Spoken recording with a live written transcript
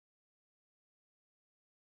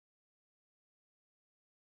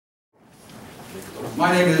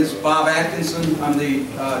My name is Bob Atkinson. I'm the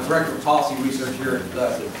Director of Policy Research here at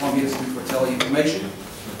the Columbia Institute for Tele-Information.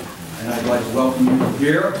 And I'd like to welcome you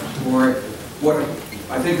here for what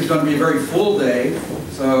I think is going to be a very full day.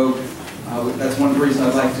 So that's one of the reasons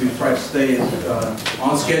I'd like to try to stay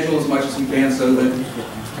on schedule as much as we can so that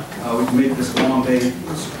we can make this long day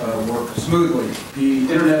work smoothly.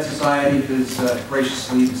 The Internet Society has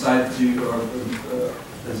graciously decided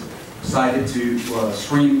to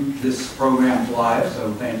stream this program live,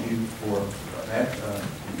 so thank you for that,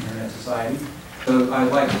 Internet Society. So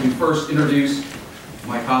I'd like to first introduce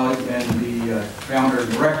my colleague and the founder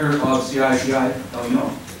and director of CITI,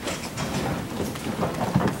 Noam.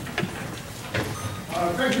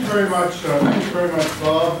 Thank you very much. Thank you very much,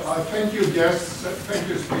 Bob. Thank you, guests. Thank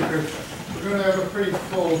you, speakers. We're going to have a pretty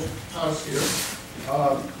full house here,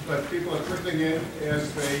 but people are trickling in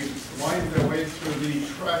as they wind their way through the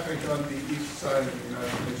traffic on the east side of the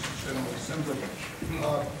United Nations General Assembly.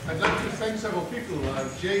 I'd like to thank several people.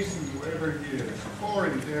 Jason, wherever he is.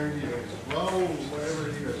 Corey, there he is. Raul,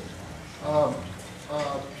 wherever he is.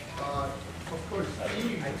 Of course,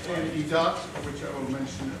 Yves and IDATE, which I will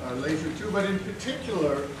mention later too, but in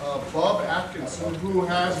particular, Bob Atkinson, who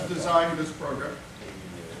has designed this program.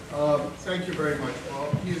 Thank you very much,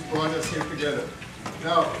 Bob. He's brought us here together.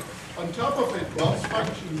 Now, on top of it, Bob's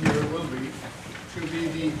function here will be to be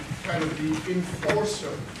the kind of the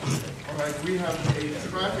enforcer. All right, we have a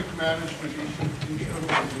traffic management issue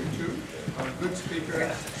here too. Good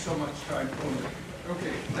speaker, so much time only.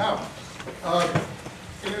 Okay, now.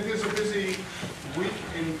 And it is a busy week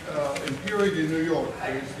in period in New York.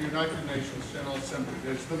 There's the United Nations General Assembly.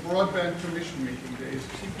 There's the Broadband Commission meeting. There's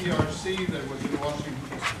TPRC that was in Washington,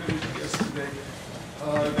 was finished yesterday.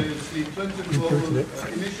 There's the Clinton Global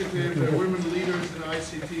Initiative. There are women leaders in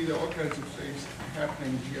ICT. There are all kinds of things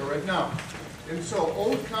happening here right now. And so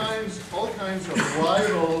all kinds of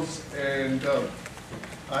rivals and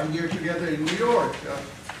are here together in New York.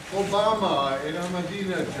 Obama and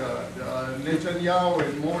Ahmadinejad, Netanyahu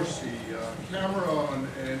and Morsi, Cameron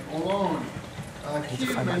and Hollande,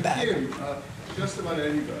 Kim and Kim, just about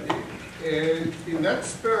anybody. And in that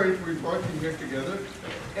spirit, we brought them here together,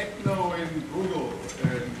 ECNO and Google,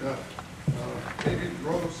 and David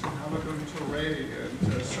Gross and Hamadou Touré.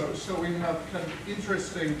 And so we have kind of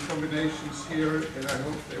interesting combinations here, and I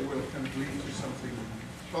hope they will kind of lead to something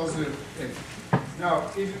positive.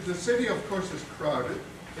 Now, the city, of course, is crowded.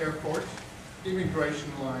 Airports, immigration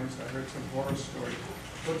lines, I heard some horror stories,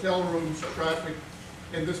 hotel rooms, traffic,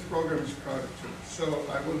 and this program is crowded too, so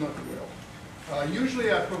I will not dwell. Usually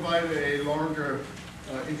I provide a longer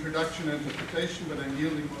introduction and interpretation, but I'm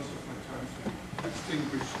yielding most of my time to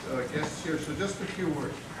distinguished guests here, so just a few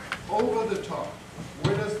words. Over the top,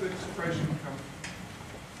 where does the expression come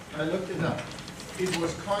from? I looked it up. It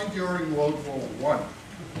was coined during World War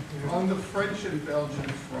I on the French and Belgian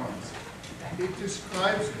fronts. It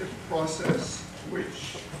describes a process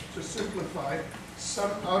which, to simplify,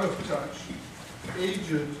 some out-of-touch,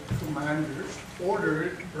 aged commanders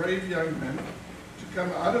ordered brave young men to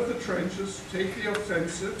come out of the trenches, take the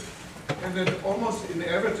offensive, and then almost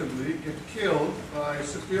inevitably get killed by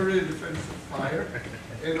superior defensive fire,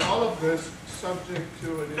 and all of this subject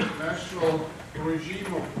to an international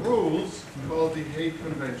regime of rules called the Hague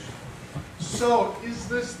Convention. So, is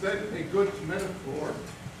this then a good metaphor?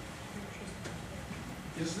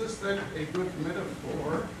 Is this then a good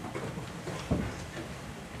metaphor?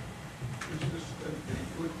 Is this then a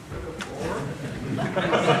good metaphor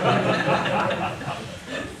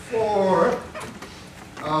for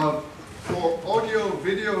audio,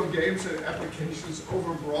 video, games, and applications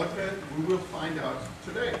over broadband? We will find out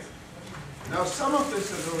today. Now, some of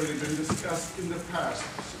this has already been discussed in the past.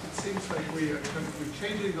 It seems like we're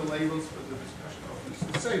changing the labels, but the discussion often is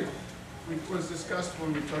the same. It was discussed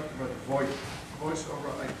when we talked about VoIP. Voice over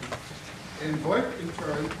IP. And VoIP, in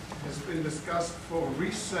turn, has been discussed for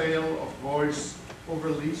resale of voice over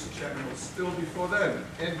lease channels still before then,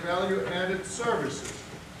 and value-added services.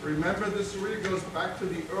 Remember, this really goes back to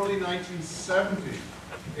the early 1970s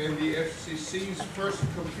and the FCC's first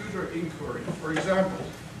computer inquiry. For example,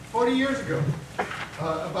 40 years ago,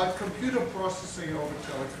 about computer processing over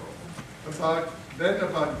telecom, then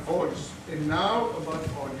about voice, and now about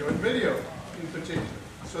audio and video in particular.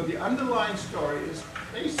 So the underlying story is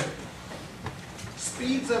basic.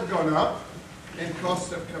 Speeds have gone up and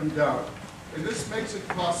costs have come down. And this makes it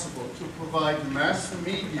possible to provide mass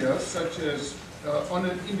media, such as on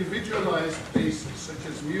an individualized basis, such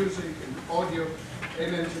as music and audio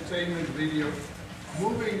and entertainment video,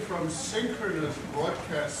 moving from synchronous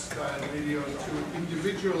broadcast style video to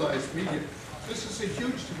individualized media. This is a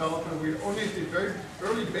huge development. We're only at the very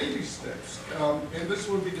early baby steps, and this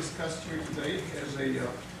will be discussed here today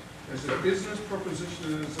as a business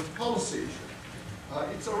proposition and as a policy issue.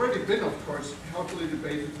 It's already been, of course, healthily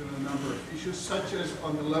debated in a number of issues, such as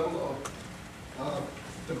on the level of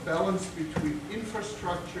the balance between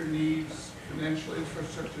infrastructure needs, financial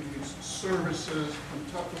infrastructure needs, services, on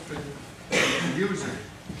top of it, users.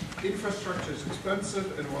 Infrastructure is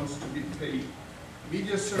expensive and wants to be paid.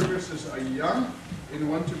 Media services are young and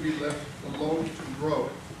want to be left alone to grow.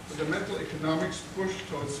 Fundamental economics push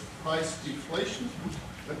towards price deflation,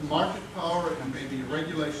 but market power and maybe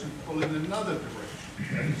regulation pull in another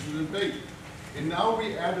direction. That is the debate. And now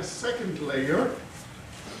we add a second layer,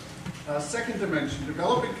 a second dimension.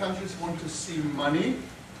 Developing countries want to see money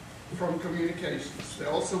from communications. They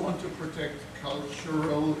also want to protect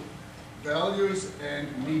cultural values and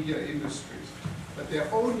media industries. But their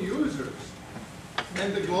own users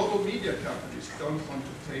and the global media companies don't want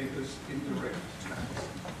to pay this indirect tax.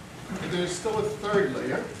 And there's still a third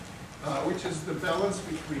layer, which is the balance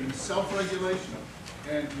between self-regulation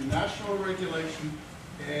and national regulation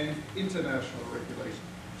and international regulation.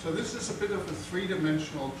 So this is a bit of a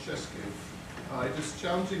three-dimensional chess game. It is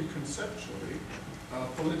challenging conceptually,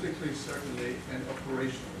 politically certainly, and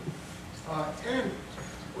operationally. And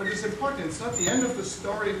what is important, it's not the end of the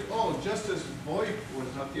story at all, just as VoIP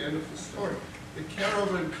was not the end of the story. The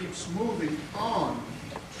caravan keeps moving on.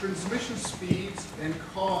 Transmission speeds and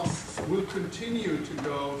costs will continue to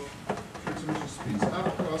go, transmission speeds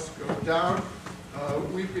up, costs go down.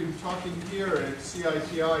 We've been talking here at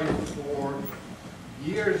CITI for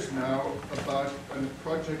years now about a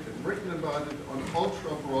project and written about it on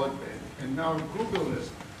ultra broadband. And now Google is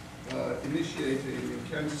initiating in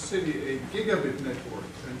Kansas City a gigabit network.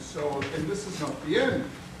 And this is not the end.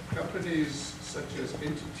 Companies such as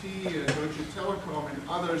NTT and Deutsche Telecom and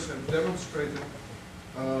others have demonstrated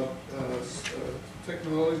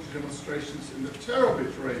technology demonstrations in the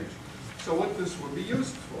terabit range. So what this will be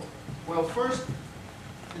used for? Well, first,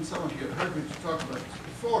 and some of you have heard me talk about this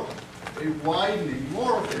before, a widening,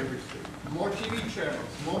 more of everything, more TV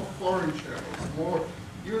channels, more foreign channels, more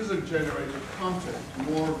user-generated content,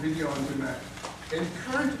 more video on demand. And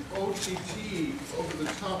current OTT over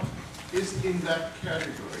the top is in that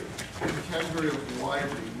category, in the category of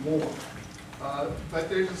widening, more. But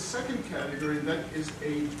there's a second category that is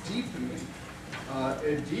a deepening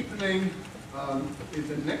in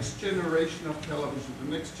the next generation of television,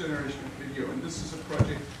 the next generation of video. And this is a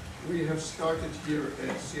project we have started here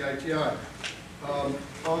at CITI.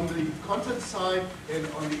 On the content side and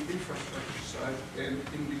on the infrastructure side and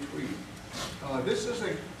in between. This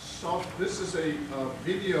is a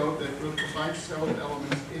video that will combine sound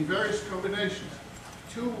elements in various combinations.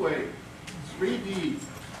 Two-way, 3D,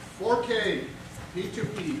 4K,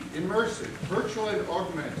 P2P, immersive, virtual and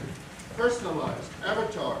augmented, personalized,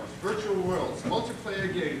 avatars, virtual worlds,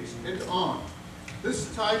 multiplayer games, and on.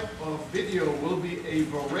 This type of video will be a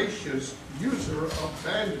voracious user of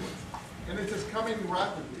bandwidth. And it is coming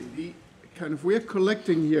rapidly. We're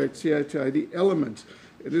collecting here at CITI the elements.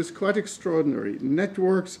 It is quite extraordinary.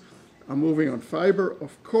 Networks are moving on fiber.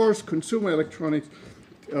 Of course, consumer electronics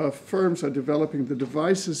firms are developing the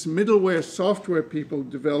devices, middleware, software people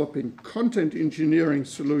developing content engineering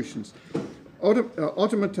solutions,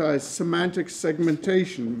 automatized semantic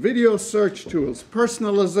segmentation, video search tools,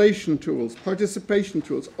 personalization tools, participation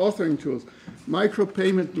tools, authoring tools,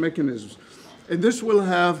 micropayment mechanisms. And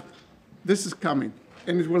this is coming,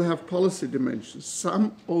 and it will have policy dimensions,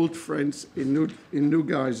 some old friends in new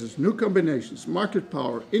guises, new combinations, market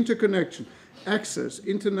power, interconnection, access,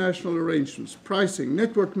 international arrangements, pricing,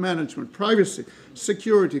 network management, privacy,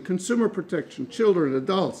 security, consumer protection, children,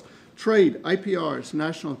 adults, trade, IPRs,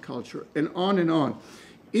 national culture, and on and on.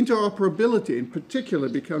 Interoperability in particular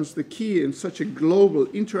becomes the key in such a global,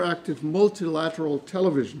 interactive, multilateral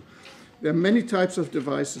television. There are many types of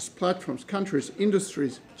devices, platforms, countries,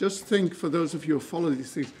 industries. Just think, for those of you who follow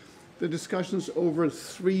these things, the discussions over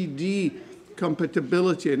 3D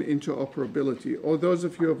compatibility and interoperability, or those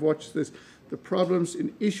of you who have watched this, the problems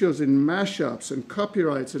in issues in mashups and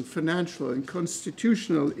copyrights and financial and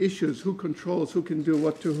constitutional issues, who controls, who can do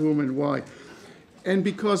what to whom and why. And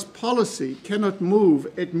because policy cannot move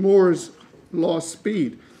at Moore's law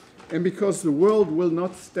speed, and because the world will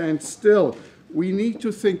not stand still, we need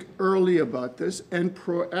to think early about this and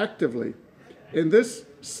proactively. And this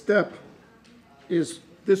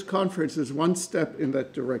conference is one step in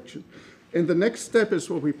that direction. And the next step is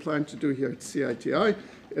what we plan to do here at CITI,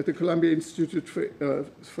 at the Columbia Institute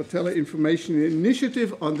for Tele-Information, an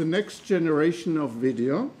initiative on the next generation of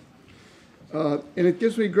video. And it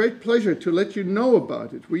gives me great pleasure to let you know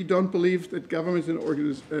about it. We don't believe that government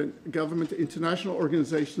and international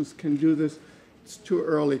organizations can do this. It's too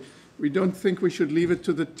early. We don't think we should leave it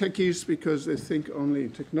to the techies because they think only in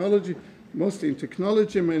technology, mostly in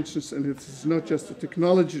technology dimensions, and it's not just the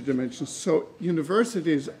technology dimensions. So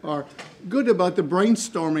universities are good about the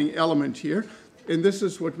brainstorming element here, and this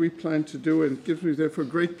is what we plan to do, and it gives me therefore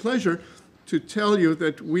great pleasure to tell you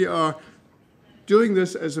that we are doing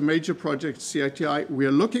this as a major project at CITI. We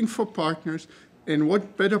are looking for partners, and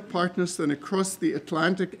what better partners than across the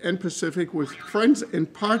Atlantic and Pacific with friends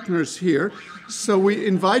and partners here. So we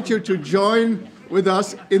invite you to join with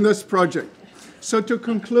us in this project. So to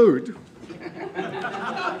conclude,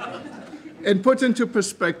 and put into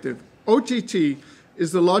perspective, OTT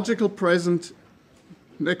is the logical present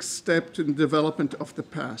next step to the development of the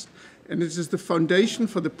past. And it is the foundation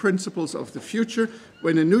for the principles of the future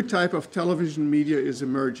when a new type of television media is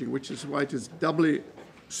emerging, which is why it is doubly,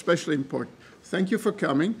 especially important. Thank you for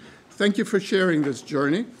coming. Thank you for sharing this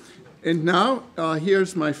journey. And now,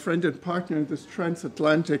 here's my friend and partner in this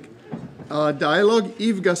transatlantic dialogue,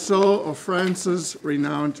 Yves Gassot of France's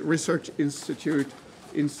renowned research institution,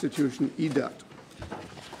 IDATE.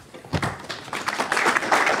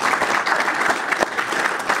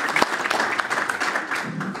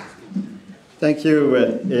 Thank you,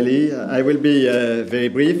 Elie. I will be very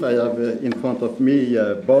brief. I have in front of me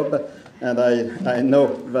Bob, and I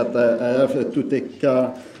know that I have to take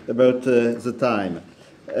care about the time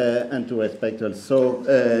and to respect also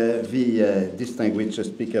the distinguished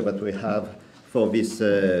speaker that we have for this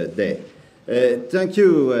day. Thank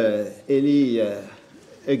you, Elie,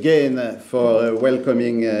 again for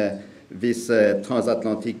welcoming this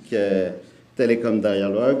transatlantic Telecom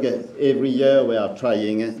dialogue. Every year we are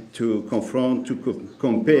trying to confront, to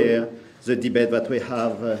compare the debate that we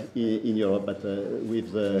have in Europe, but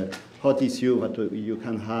with the hot issue that you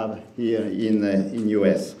can have here in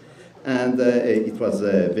US. And it was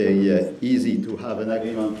very easy to have an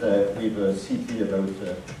agreement with CITI about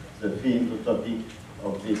the theme, the topic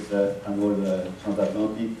of this annual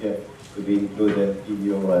transatlantic to be included in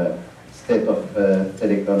your State of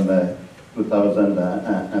Telecom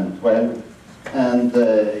 2012. And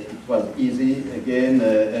it was easy, again,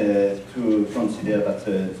 to consider that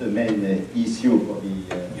the main issue for the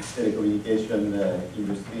telecommunication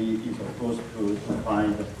industry is, of course, to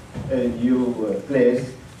find a new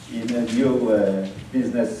place in a new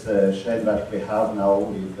business chain that we have now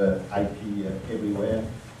with IP everywhere,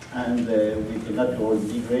 and with the natural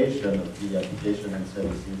migration of the application and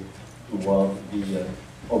services towards the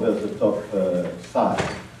over-the-top side.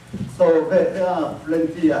 So there are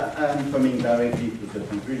plenty. I'm coming directly to the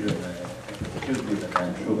conclusion. Excuse me, but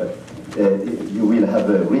I'm sure that you will have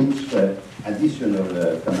a rich additional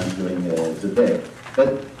comment during the day.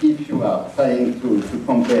 But if you are trying to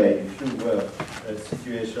compare, if you were a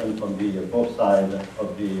situation from the both sides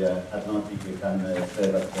of the Atlantic, we can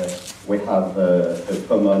say that we have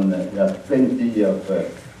we have plenty of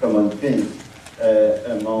common things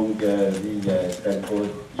among the telcos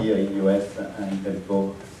here in US and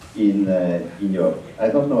telcos in Europe. I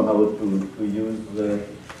don't know how to use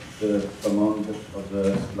the command of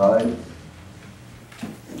the slide.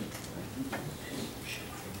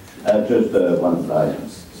 Just one slide.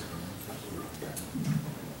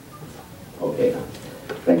 Okay,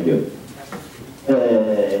 thank you.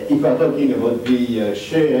 If we're talking about the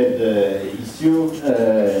shared issue,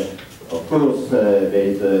 of course, there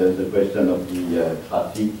is the question of the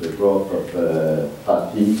traffic, the growth of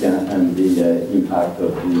traffic, and the impact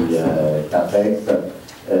of the CapEx.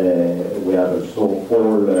 We have also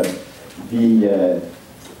all the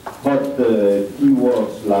hot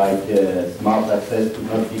keywords like smart access to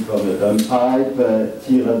not become a dumb pipe,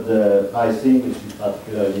 tiered pricing, which is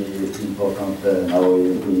particularly important now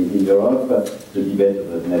in Europe, the debate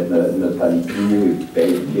of net neutrality with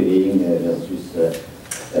paid peering versus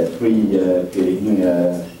free peering,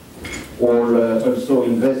 or also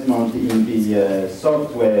investment in the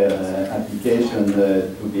software application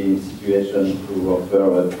to be in situation to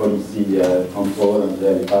offer policy control and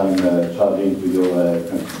real-time charging to your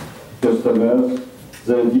customers.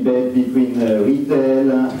 The debate between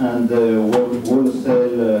retail and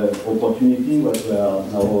wholesale opportunity, what we are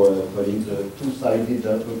now calling the two-sided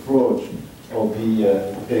approach of the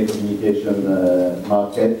telecommunication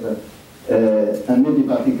market. And maybe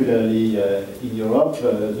particularly in Europe,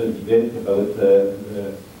 the debate about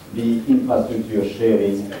the infrastructure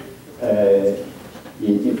sharing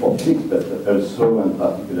for fixed, but also and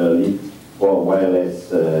particularly for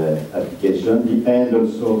wireless application. The end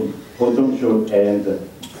also potential, and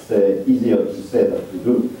it's easier to say than to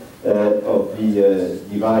do, of the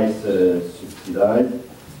device subsidized.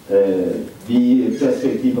 The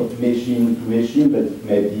perspective of machine to machine, but it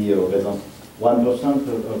maybe represents 1%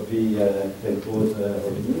 of the telco's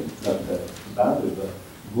revenue. Not bad, with a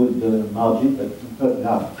good margin, but not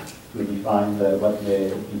enough to define what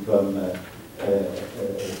may become a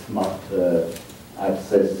smart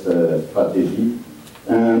access strategy,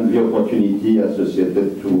 and the opportunity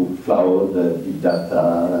associated to cloud, big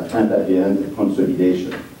data, and at the end,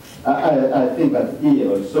 consolidation. I think that here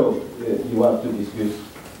also you have to discuss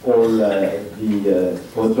all the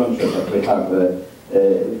potential that we have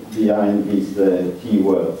behind these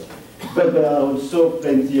keywords. But there are also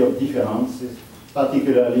plenty of differences,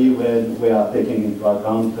 particularly when we are taking into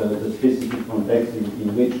account the specific context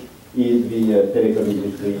in which is the telecom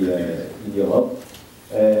industry in Europe.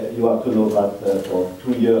 You have to know that for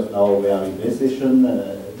 2 years now we are in recession,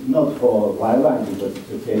 not for wireline, because it's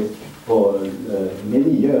the case for many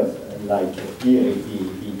years, like here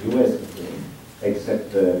in the US,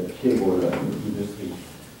 except cable industry.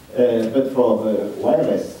 But for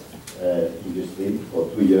wireless industry, for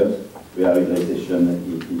 2 years, we are in recession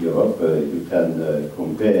in Europe. You can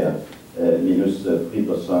compare minus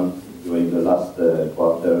 3% during the last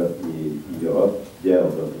quarter in Europe,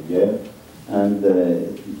 year-over-year, and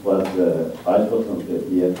it was 5%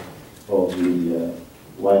 here for the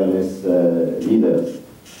wireless leaders.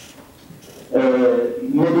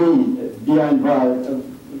 Maybe behind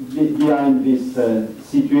this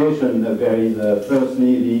situation, there is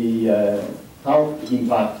firstly the tough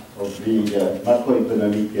impact of the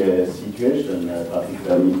macroeconomic situation,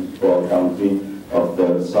 particularly for a country of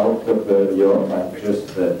the south of Europe. I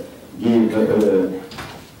just give a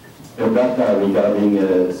data regarding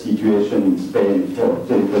the situation in Spain for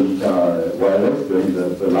Telefónica Wireless during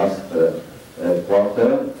the last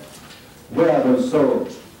quarter. We have also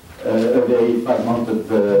a very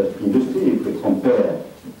fragmented industry if we compare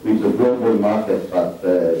with the global market that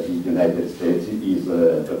the United States is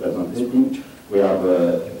representing. We have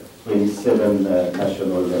 27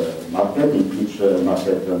 national markets. In each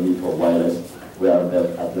market, only for wireless, we have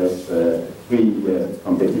at least 3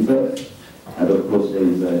 competitors. And of course, there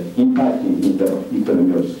is an impact in the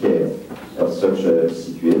economy of scale of such a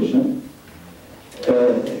situation.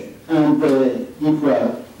 And if we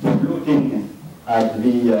are looking at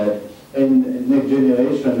the next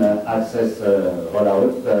generation access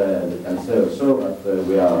rollout, we can say also that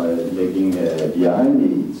we are lagging behind.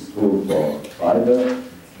 It's true for fiber,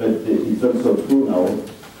 but it's also true now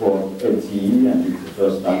for LTE, and it's the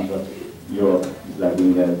first time that Europe is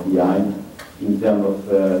lagging behind in terms of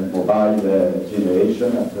mobile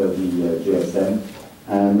generation after the GSM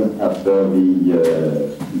and after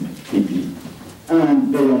the 3G.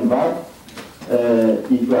 And beyond that,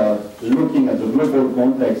 if you are looking at the global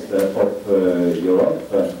context of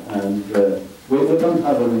Europe, and we don't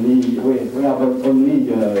have only, we have only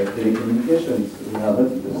telecommunications. We have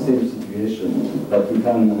the same situation that we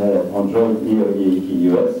can enjoy here in the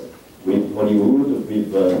US, with Hollywood,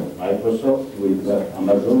 with Microsoft, with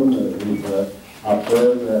Amazon, with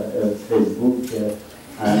Apple, Facebook,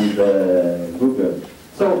 and Google.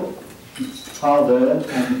 So it's harder,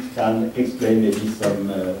 and it can explain maybe some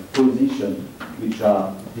positions which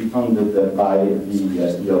are defended by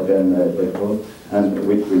the European telco, and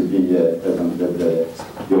which will be presented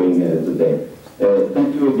during the day.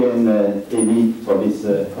 Thank you again, Elie, for this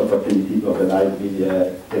opportunity to organize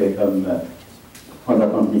the Telecom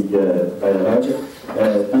Transatlantic Dialogue.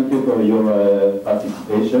 Thank you for your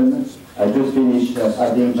participation. I just finished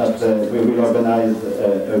adding that we will organize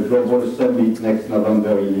a global summit next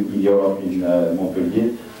November in Europe, in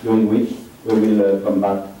Montpellier, during which we will come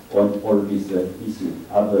back on all these issues.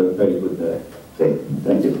 Have a very good day.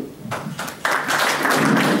 Thank you.